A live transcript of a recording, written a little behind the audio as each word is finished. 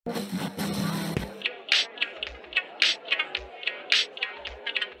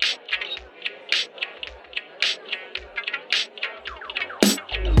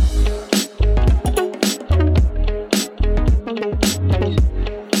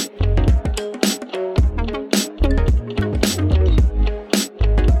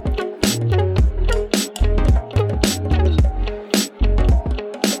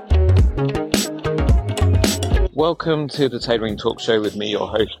Welcome to the Tailoring Talk Show with me, your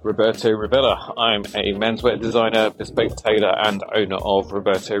host, Roberto Rivilla. I'm a menswear designer, bespoke tailor, and owner of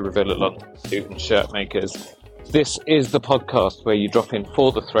Roberto Rivilla London Suit and Shirt Makers. This is the podcast where you drop in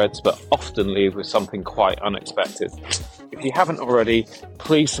for the threads, but often leave with something quite unexpected. If you haven't already,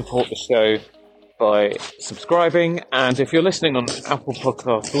 please support the show by subscribing, and if you're listening on Apple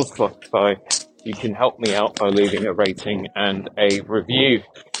Podcasts or Spotify, you can help me out by leaving a rating and a review.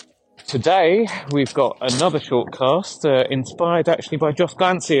 Today, we've got another shortcast, inspired actually by Josh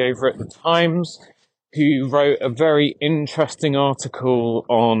Glancy over at The Times, who wrote a very interesting article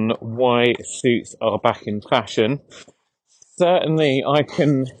on why suits are back in fashion. Certainly, I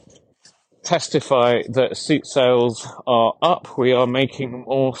can testify that suit sales are up. We are making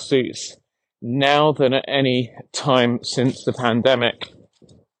more suits now than at any time since the pandemic,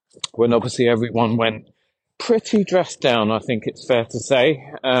 when obviously everyone went pretty dressed down, I think it's fair to say.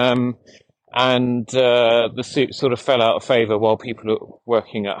 And the suit sort of fell out of favour while people are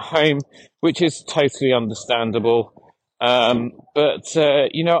working at home, which is totally understandable. But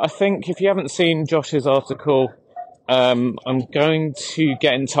I think if you haven't seen Josh's article, I'm going to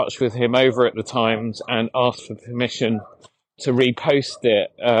get in touch with him over at The Times and ask for permission to repost it.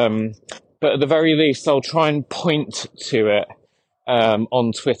 But at the very least, I'll try and point to it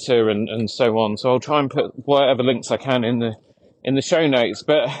on Twitter and so on. So I'll try and put whatever links I can in the show notes.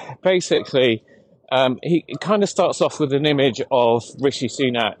 But basically, it kind of starts off with an image of Rishi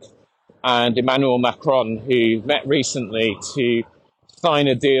Sunak and Emmanuel Macron, who met recently to sign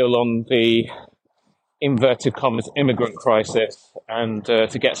a deal on the inverted commas immigrant crisis and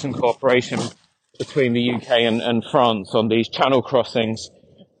to get some cooperation between the UK and France on these channel crossings.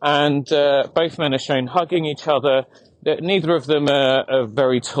 And both men are shown hugging each other. Neither of them are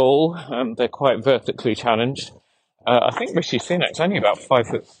very tall. They're quite vertically challenged. I think Rishi Sunak's only about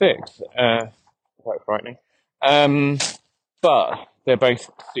 5'6", quite frightening. But they're both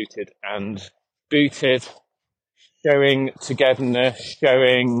suited and booted, showing togetherness,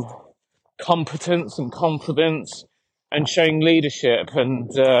 showing competence and confidence, and showing leadership. And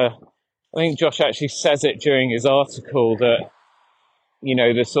I think Josh actually says it during his article that, you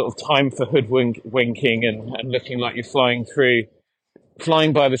know, the sort of time for hoodwinking and looking like you're flying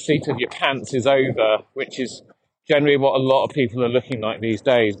by the seat of your pants is over, which is generally what a lot of people are looking like these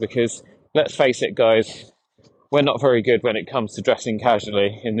days, because let's face it, guys, we're not very good when it comes to dressing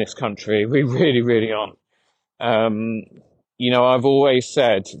casually in this country. We really, really aren't. I've always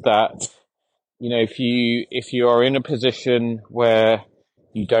said that, if you are in a position where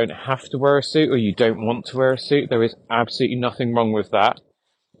you don't have to wear a suit or you don't want to wear a suit, there is absolutely nothing wrong with that.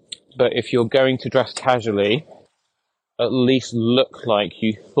 But if you're going to dress casually, at least look like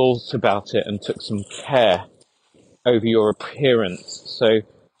you thought about it and took some care over your appearance. So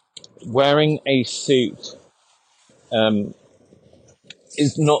wearing a suit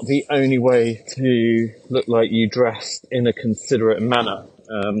is not the only way to look like you dressed in a considerate manner.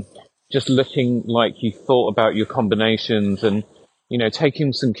 Just looking like you thought about your combinations and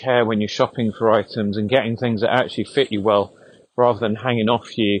taking some care when you're shopping for items and getting things that actually fit you well rather than hanging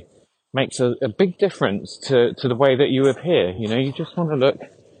off you makes a big difference to the way that you appear. You just want to look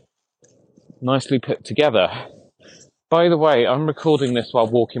nicely put together. By the way, I'm recording this while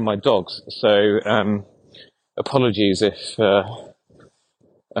walking my dogs, so apologies if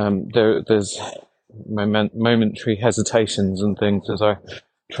there's momentary hesitations and things as I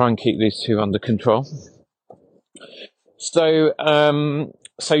try and keep these two under control. So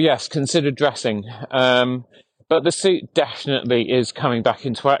yes, consider dressing. But the suit definitely is coming back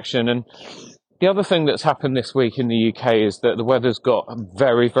into action. And the other thing that's happened this week in the UK is that the weather's got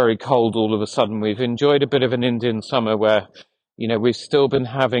very, very cold all of a sudden. We've enjoyed a bit of an Indian summer where, we've still been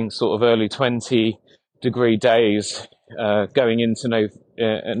having sort of early 20-degree days going into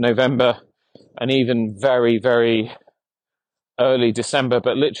November and even very, very early December.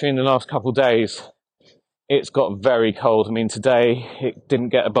 But literally in the last couple of days, it's got very cold. I mean, today it didn't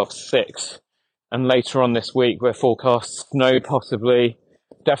get above 6. And later on this week, we're forecast snow possibly,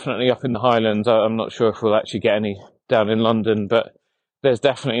 definitely up in the Highlands. I'm not sure if we'll actually get any down in London, but there's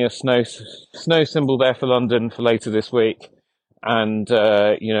definitely a snow symbol there for London for later this week. And,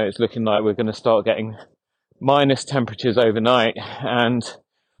 it's looking like we're going to start getting minus temperatures overnight. And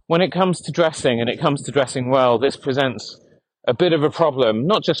when it comes to dressing, and it comes to dressing well, this presents a bit of a problem,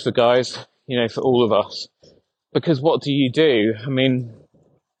 not just for guys, for all of us. Because what do you do? I mean,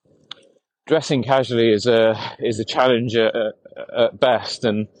 dressing casually is a challenge at best.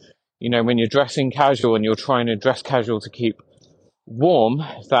 And, when you're dressing casual and you're trying to dress casual to keep warm,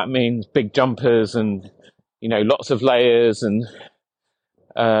 that means big jumpers and, lots of layers and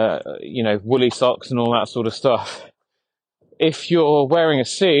woolly socks and all that sort of stuff. If you're wearing a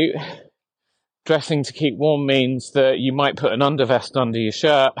suit, dressing to keep warm means that you might put an undervest under your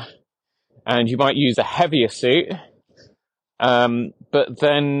shirt and you might use a heavier suit. But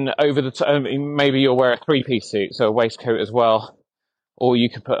then over maybe you'll wear a three-piece suit, so a waistcoat as well. Or you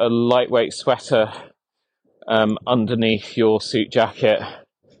could put a lightweight sweater underneath your suit jacket.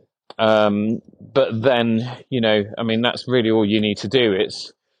 But then, that's really all you need to do.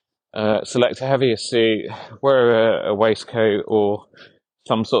 It's select a heavier suit, wear a waistcoat or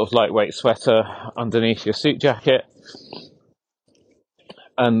some sort of lightweight sweater underneath your suit jacket,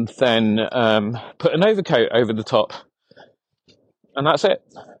 and then put an overcoat over the top. And that's it.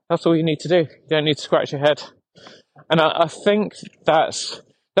 That's all you need to do. You don't need to scratch your head. And I think that's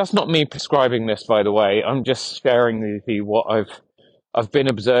not me prescribing this, by the way. I'm just sharing with you what I've been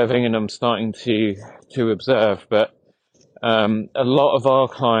observing and I'm starting to observe. But a lot of our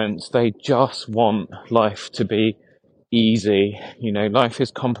clients, they just want life to be easy. Life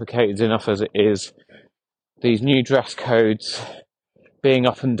is complicated enough as it is. These new dress codes, being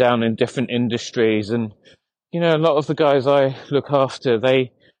up and down in different industries, and a lot of the guys I look after,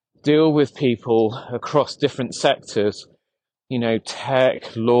 they deal with people across different sectors,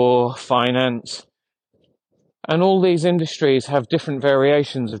 tech, law, finance, and all these industries have different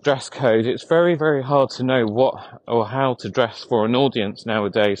variations of dress code. It's very, very hard to know what or how to dress for an audience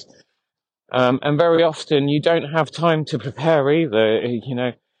nowadays. And very often you don't have time to prepare either.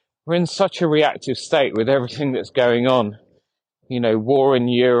 We're in such a reactive state with everything that's going on. War in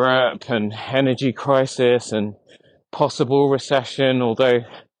Europe and energy crisis and possible recession, although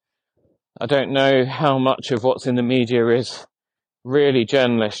I don't know how much of what's in the media is really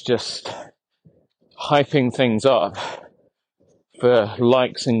journalists just hyping things up for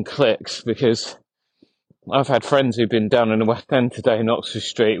likes and clicks, because I've had friends who've been down in the West End today in Oxford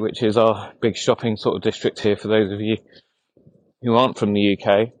Street, which is our big shopping sort of district here for those of you who aren't from the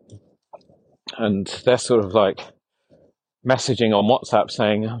UK, and they're sort of like messaging on WhatsApp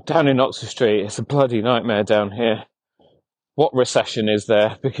saying, down in Oxford Street, it's a bloody nightmare down here. What recession is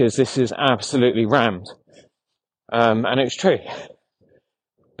there? Because this is absolutely rammed. And it's true.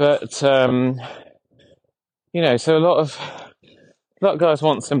 But, so a lot of guys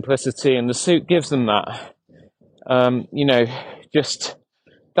want simplicity, and the suit gives them that. Just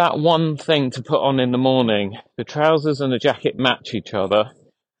that one thing to put on in the morning. The trousers and the jacket match each other.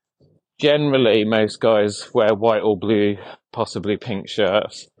 Generally, most guys wear white or blue, possibly pink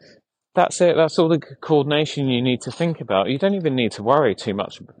shirts. That's it. That's all the coordination you need to think about. You don't even need to worry too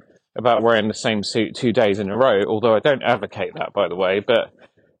much about wearing the same suit 2 days in a row, although I don't advocate that, by the way, but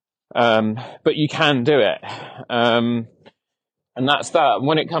you can do it. And that's that.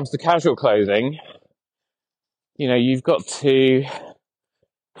 When it comes to casual clothing, you've got to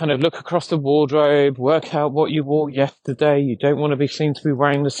kind of look across the wardrobe, work out what you wore yesterday. You don't want to be seen to be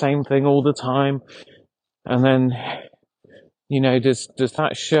wearing the same thing all the time. And then, does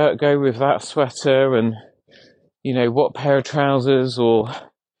that shirt go with that sweater? And, what pair of trousers, or,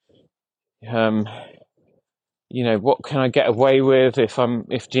 what can I get away with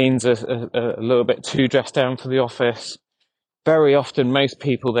if jeans are a little bit too dressed down for the office? Very often, most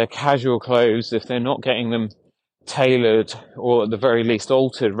people, their casual clothes, if they're not getting them tailored or at the very least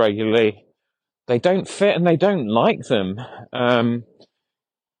altered regularly, they don't fit and they don't like them. When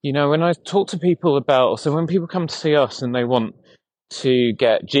I talk to people when people come to see us and they want to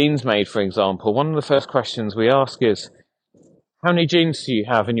get jeans made, for example, one of the first questions we ask is, how many jeans do you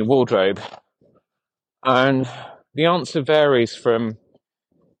have in your wardrobe? And the answer varies from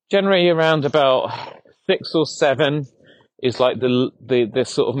generally around about 6 or 7 is like the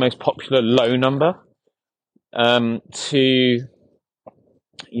sort of most popular low number, to,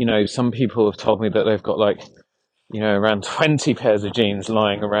 some people have told me that they've got around 20 pairs of jeans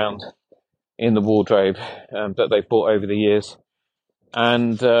lying around in the wardrobe that they've bought over the years.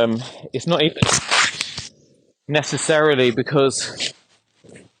 And it's not even necessarily because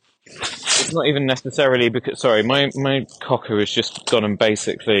sorry, my cocker has just gone and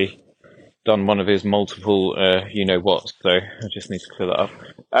basically done one of his multiple so I just need to clear that up.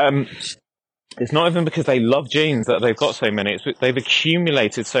 It's not even because they love jeans that they've got so many. It's they've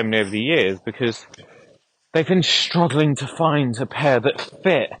accumulated so many over the years because they've been struggling to find a pair that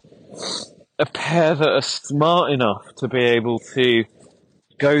fit, a pair that are smart enough to be able to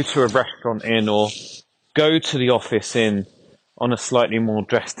go to a restaurant in or go to the office in on a slightly more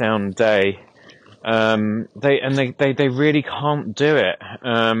dressed down day. They really can't do it.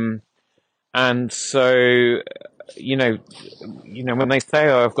 And so when they say,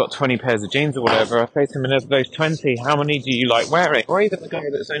 "Oh, I've got 20 pairs of jeans or whatever," I say to them, "And of those 20, how many do you like wearing?" Or even the guy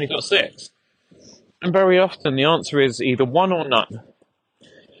that's only got 6. And very often the answer is either one or none.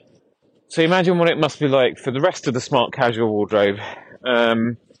 So imagine what it must be like for the rest of the smart casual wardrobe.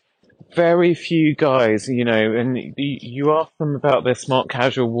 Very few guys, and you ask them about their smart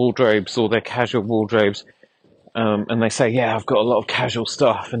casual wardrobes or their casual wardrobes, and they say, "Yeah, I've got a lot of casual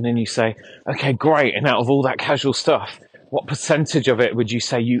stuff." And then you say, "Okay, great. And out of all that casual stuff, what percentage of it would you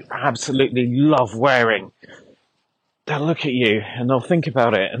say you absolutely love wearing?" They'll look at you and they'll think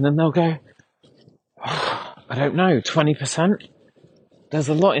about it, and then they'll go, "Oh, I don't know, 20%? There's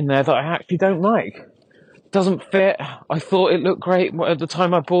a lot in there that I actually don't like. Doesn't fit. I thought it looked great at the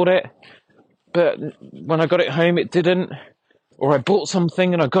time I bought it, but when I got it home, it didn't. Or I bought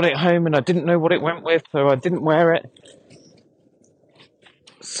something and I got it home and I didn't know what it went with, so I didn't wear it."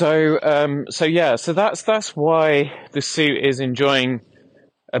 So that's why the suit is enjoying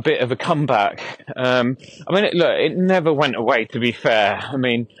a bit of a comeback. It never went away, to be fair. I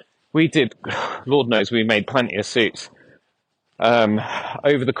mean, we did, Lord knows, we made plenty of suits.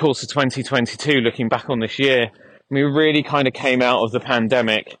 Over the course of 2022, looking back on this year, we really kind of came out of the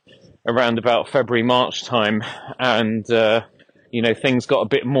pandemic around about February, March time, and, things got a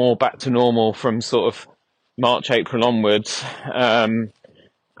bit more back to normal from sort of March, April onwards.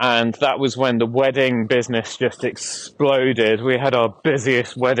 And that was when the wedding business just exploded. We had our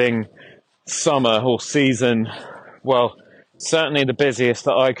busiest wedding summer or season. Well, certainly the busiest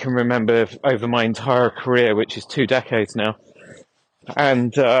that I can remember over my entire career, which is 2 decades now.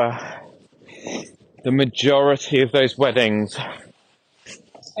 And the majority of those weddings, I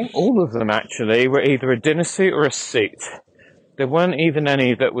think all of them actually, were either a dinner suit or a suit. There weren't even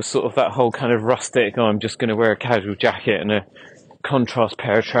any that was sort of that whole kind of rustic, "Oh, I'm just going to wear a casual jacket and a contrast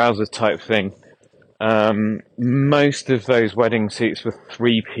pair of trousers" type thing. Most of those wedding suits were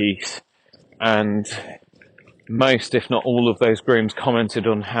 3-piece, and most, if not all, of those grooms commented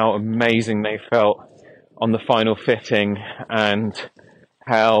on how amazing they felt on the final fitting, and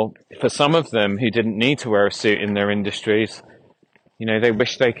how, for some of them who didn't need to wear a suit in their industries, they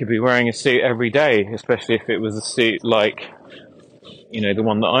wish they could be wearing a suit every day, especially if it was a suit like, the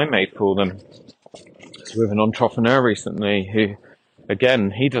one that I made for them. So with an entrepreneur recently who,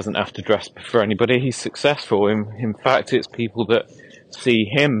 again, he doesn't have to dress for anybody. He's successful. In fact, it's people that see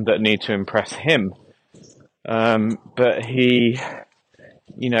him that need to impress him. But he,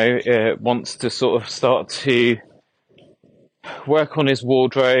 wants to sort of start to work on his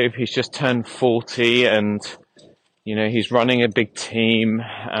wardrobe. He's just turned 40 and, he's running a big team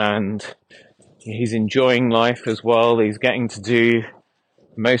and he's enjoying life as well. He's getting to do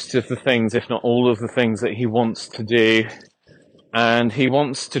most of the things, if not all of the things that he wants to do. And he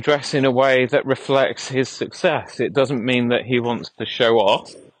wants to dress in a way that reflects his success. It doesn't mean that he wants to show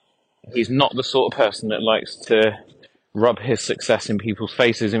off. He's not the sort of person that likes to rub his success in people's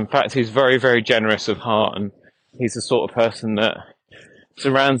faces. In fact, he's very, very generous of heart, and he's the sort of person that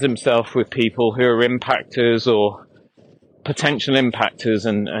surrounds himself with people who are impactors or potential impactors,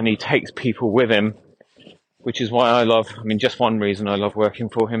 and he takes people with him, which is why just one reason I love working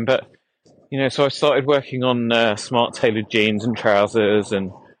for him. But, so I started working on smart tailored jeans and trousers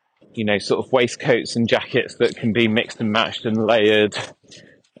and, sort of waistcoats and jackets that can be mixed and matched and layered,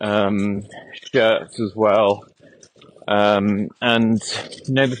 shirts as well. And,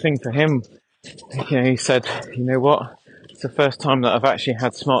 the thing for him, he said, "You know what? It's the first time that I've actually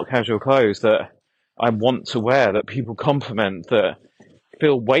had smart casual clothes that I want to wear, that people compliment, that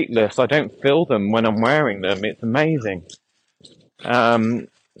feel weightless. I don't feel them when I'm wearing them. It's amazing." I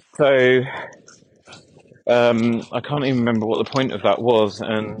can't even remember what the point of that was.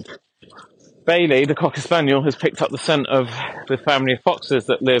 And Bailey, the Cocker Spaniel, has picked up the scent of the family of foxes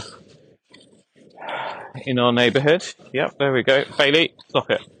that live in our neighbourhood. Yep, there we go. Bailey, stop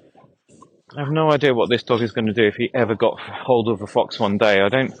it. I have no idea what this dog is going to do if he ever got hold of a fox one day. I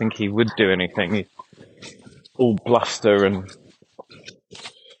don't think he would do anything. He's all bluster and...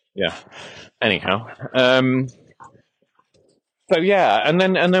 yeah. Anyhow. And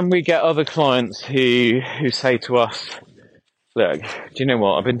then we get other clients who say to us, "Look, do you know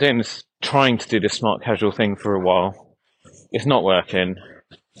what? I've been trying to do this smart casual thing for a while. It's not working.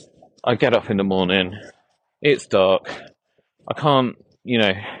 I get up in the morning. It's dark. I can't,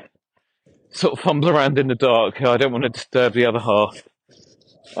 sort of fumble around in the dark. I don't want to disturb the other half.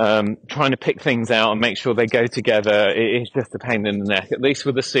 Trying to pick things out and make sure they go together, it's just a pain in the neck. At least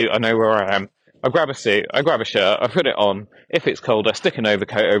with the suit, I know where I am. I grab a suit, I grab a shirt, I put it on. If it's cold, I stick an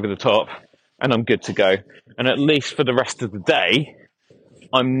overcoat over the top, and I'm good to go. And at least for the rest of the day,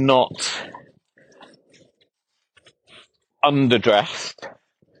 I'm not underdressed,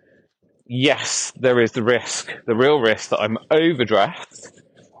 yes, there is the real risk that I'm overdressed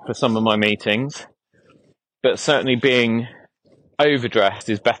for some of my meetings, but certainly being overdressed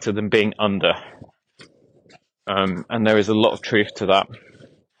is better than being under. And there is a lot of truth to that.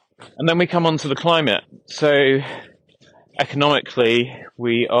 And then we come on to the climate. So economically,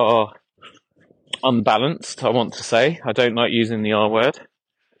 we are unbalanced, I want to say. I don't like using the R word.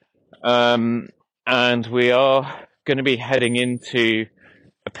 And we are going to be heading into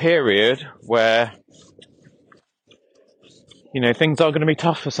a period where, things are going to be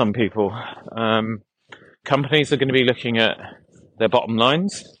tough for some people. Companies are going to be looking at their bottom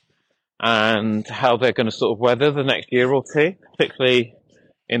lines and how they're going to sort of weather the next year or two, particularly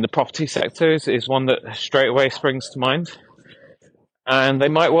in the property sector is one that straight away springs to mind. And they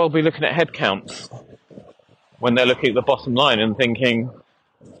might well be looking at headcounts when they're looking at the bottom line and thinking,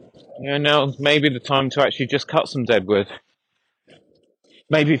 now maybe the time to actually just cut some dead wood.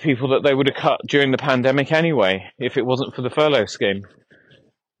 Maybe people that they would have cut during the pandemic anyway, if it wasn't for the furlough scheme.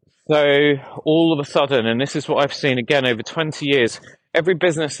 So all of a sudden, and this is what I've seen again over 20 years, every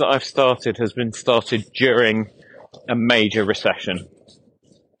business that I've started has been started during a major recession.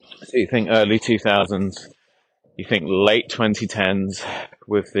 So you think early 2000s, you think late 2010s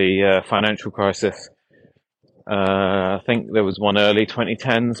with the financial crisis. I think there was one early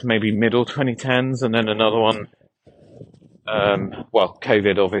 2010s, maybe middle 2010s, and then another one,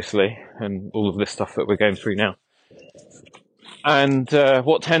 COVID obviously, and all of this stuff that we're going through now. And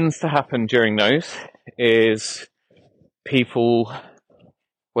what tends to happen during those is people,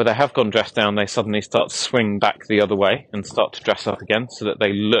 where they have gone dressed down, they suddenly start to swing back the other way and start to dress up again so that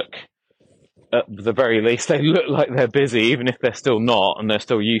they look, at the very least, they look like they're busy, even if they're still not and they're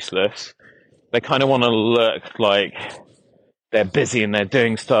still useless. They kind of want to look like they're busy and they're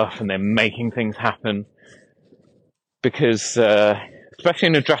doing stuff and they're making things happen. Because, especially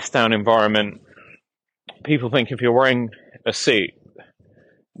in a dressed down environment, people think if you're wearing a suit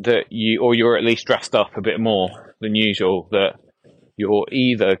that you're at least dressed up a bit more than usual, that you're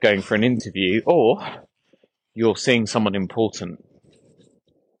either going for an interview or you're seeing someone important.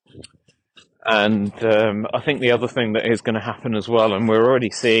 And I think the other thing that is going to happen as well, and we're already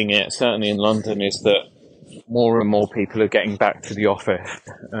seeing it, certainly in London, is that more and more people are getting back to the office.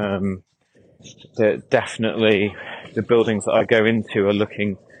 That definitely the buildings that I go into are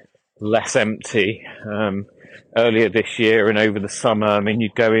looking less empty. Earlier this year and over the summer,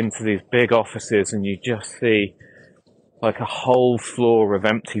 you go into these big offices and you just see like a whole floor of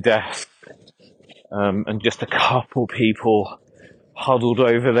empty desks, and just a couple people huddled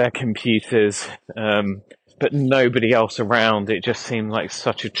over their computers, but nobody else around. It just seemed like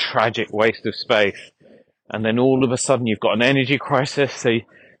such a tragic waste of space. And then all of a sudden you've got an energy crisis, so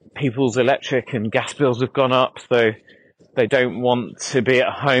people's electric and gas bills have gone up, so they don't want to be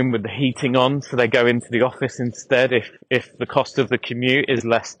at home with the heating on, so they go into the office instead if the cost of the commute is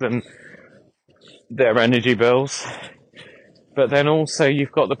less than their energy bills. But then also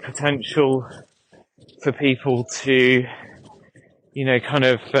you've got the potential for people to,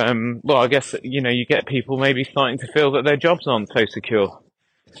 I guess, you get people maybe starting to feel that their jobs aren't so secure.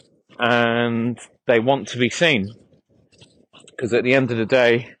 And they want to be seen. Because at the end of the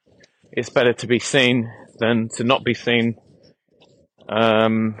day, it's better to be seen than to not be seen.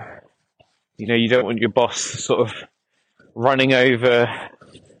 You don't want your boss sort of running over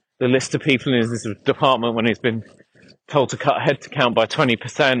the list of people in his department when he's been told to cut headcount by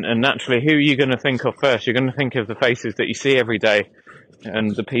 20%. And naturally, who are you going to think of first? You're going to think of the faces that you see every day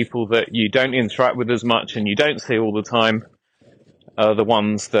and the people that you don't interact with as much and you don't see all the time are the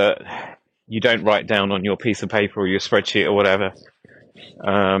ones that you don't write down on your piece of paper or your spreadsheet or whatever.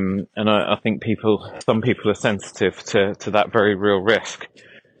 And I think some people are sensitive to that very real risk.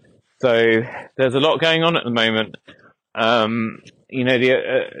 So there's a lot going on at the moment.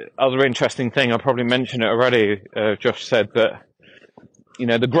 The other interesting thing, I probably mentioned it already, Josh said that,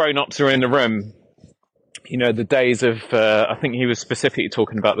 the grown-ups are in the room. The days of, I think he was specifically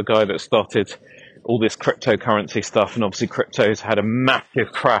talking about the guy that started all this cryptocurrency stuff, and obviously crypto's had a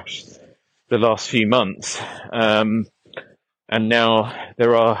massive crash the last few months. And now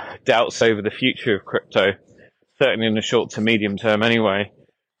there are doubts over the future of crypto, certainly in the short to medium term anyway.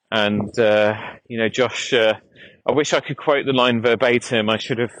 And, Josh, I wish I could quote the line verbatim. I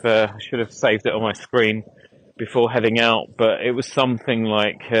should have saved it on my screen before heading out, but it was something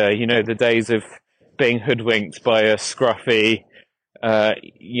like, the days of being hoodwinked by a scruffy,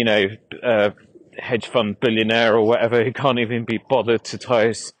 hedge fund billionaire or whatever who can't even be bothered to tie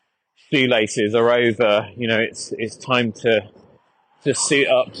his shoelaces are over. It's time to suit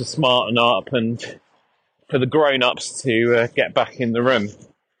up, to smarten up and for the grown-ups to get back in the room.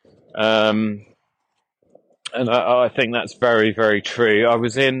 And I think that's very, very true. I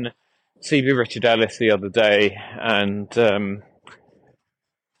was in CB Richard Ellis the other day, and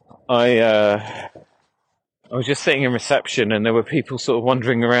I was just sitting in reception, and there were people sort of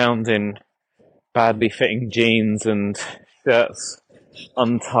wandering around in badly fitting jeans and shirts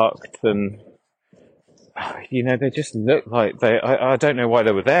untucked, and they just looked like I don't know why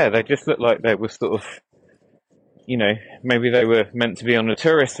they were there. They just looked like they were sort of, maybe they were meant to be on a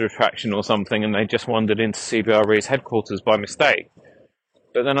tourist attraction or something, and they just wandered into CBRE's headquarters by mistake.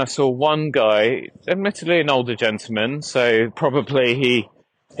 But then I saw one guy, admittedly an older gentleman, so probably he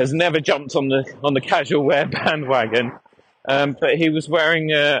has never jumped on the casual wear bandwagon, but he was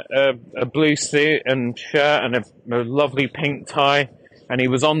wearing a blue suit and shirt and a lovely pink tie, and he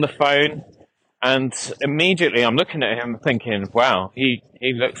was on the phone. And immediately I'm looking at him thinking, wow, he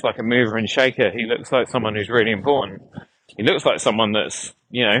looks like a mover and shaker. He looks like someone who's really important. He looks like someone that's,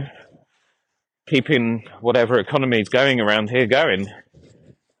 keeping whatever economy is going around here going.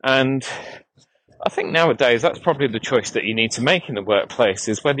 And I think nowadays that's probably the choice that you need to make in the workplace,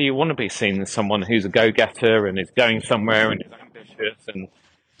 is whether you want to be seen as someone who's a go-getter and is going somewhere and is ambitious and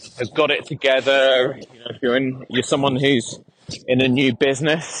has got it together. If you're someone who's in a new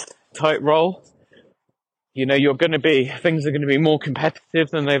business type role, things are going to be more competitive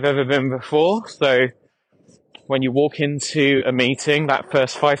than they've ever been before. So when you walk into a meeting, that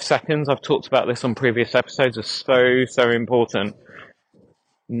first 5 seconds, I've talked about this on previous episodes, are so, so important.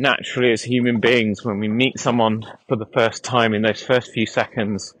 Naturally, as human beings, when we meet someone for the first time, in those first few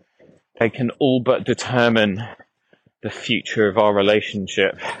seconds, they can all but determine the future of our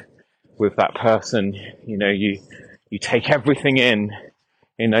relationship with that person. You take everything in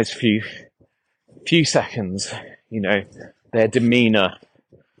those few seconds, their demeanor,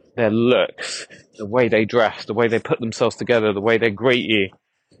 their looks, the way they dress, the way they put themselves together, the way they greet you.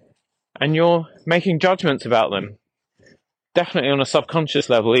 And you're making judgments about them, definitely on a subconscious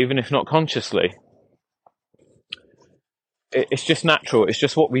level, even if not consciously. It's just natural. It's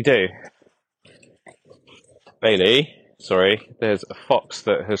just what we do. Bailey, sorry, there's a fox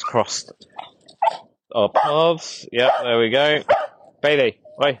that has crossed our paths. Yeah, there we go. Bailey,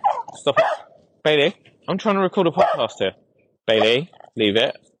 wait, stop it. Bailey, I'm trying to record a podcast here. Bailey, leave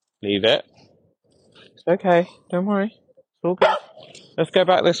it. It's okay, don't worry. It's all good. Let's go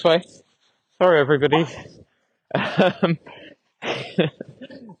back this way. Sorry, everybody.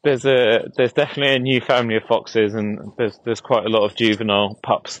 There's definitely a new family of foxes, and there's quite a lot of juvenile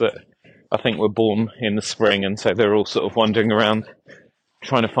pups that I think were born in the spring, and so they're all sort of wandering around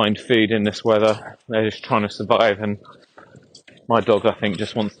trying to find food in this weather. They're just trying to survive, and my dog, I think,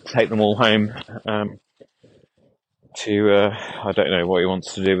 just wants to take them all home I don't know what he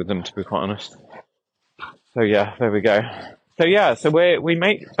wants to do with them, to be quite honest. So yeah, there we go. So we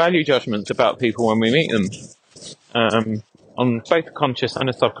make value judgments about people when we meet them, on both a conscious and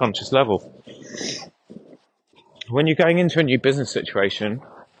a subconscious level. When you're going into a new business situation,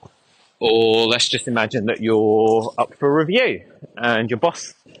 or let's just imagine that you're up for a review and your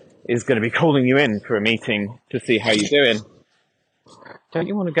boss is going to be calling you in for a meeting to see how you're doing, don't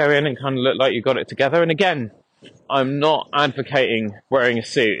you want to go in and kind of look like you got it together? And again, I'm not advocating wearing a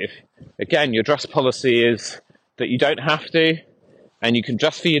suit. If, again, your dress policy is that you don't have to, and you can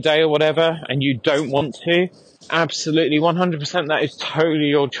dress for your day or whatever, and you don't want to, absolutely 100%, that is totally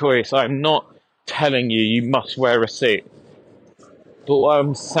your choice. I'm not telling you must wear a suit. But what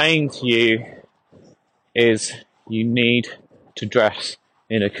I'm saying to you is you need to dress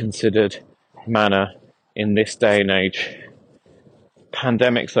in a considered manner in this day and age.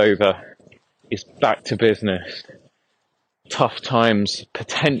 Pandemic's over. It's back to business. Tough times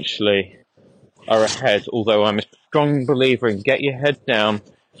potentially are ahead, although I'm a strong believer in get your head down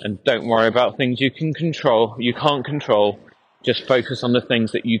and don't worry about things you can't control. Just focus on the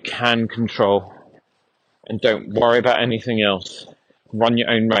things that you can control and don't worry about anything else. Run your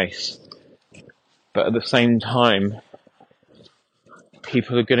own race. But at the same time,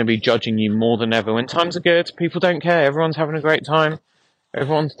 people are going to be judging you more than ever. When times are good, people don't care. Everyone's having a great time.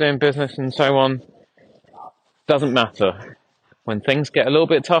 Everyone's doing business and so on. Doesn't matter. When things get a little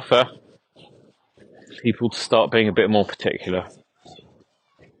bit tougher, people start being a bit more particular.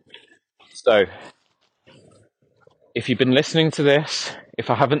 So, if you've been listening to this, if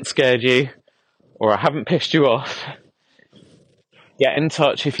I haven't scared you, or I haven't pissed you off, get in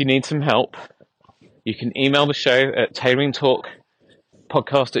touch if you need some help. You can email the show at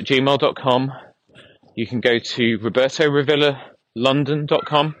tailoringtalkpodcast@gmail.com. You can go to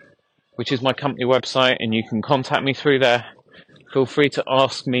robertorevillalondon.com, which is my company website, and you can contact me through there. Feel free to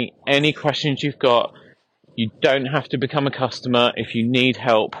ask me any questions you've got. You don't have to become a customer. If you need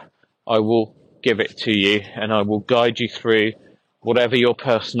help, I will give it to you, and I will guide you through whatever your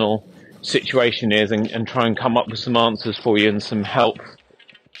personal situation is, and try and come up with some answers for you and some help,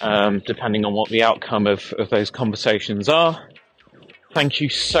 depending on what the outcome of those conversations are. Thank you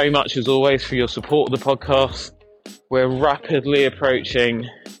so much, as always, for your support of the podcast. We're rapidly approaching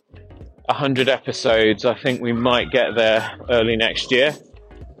 100 episodes. I think we might get there early next year.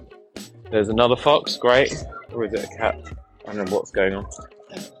 There's another fox, great. Or is it a cat? I don't know what's going on.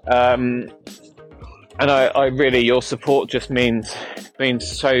 And I really, your support just means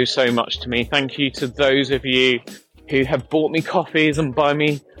so much to me. Thank you to those of you who have bought me coffees and buy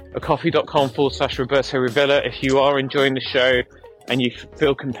me a coffee.com/Roberto Rivilla. If you are enjoying the show and you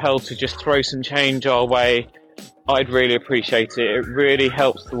feel compelled to just throw some change our way, I'd really appreciate it. It really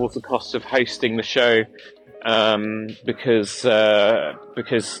helps towards the cost of hosting the show, because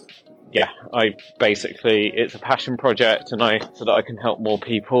it's a passion project, so that I can help more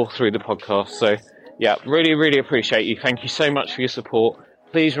people through the podcast. So yeah, really, really appreciate you. Thank you so much for your support.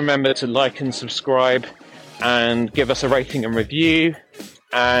 Please remember to like and subscribe and give us a rating and review.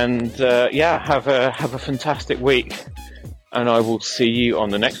 And have a fantastic week. And I will see you on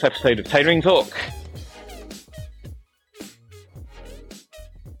the next episode of Tailoring Talk.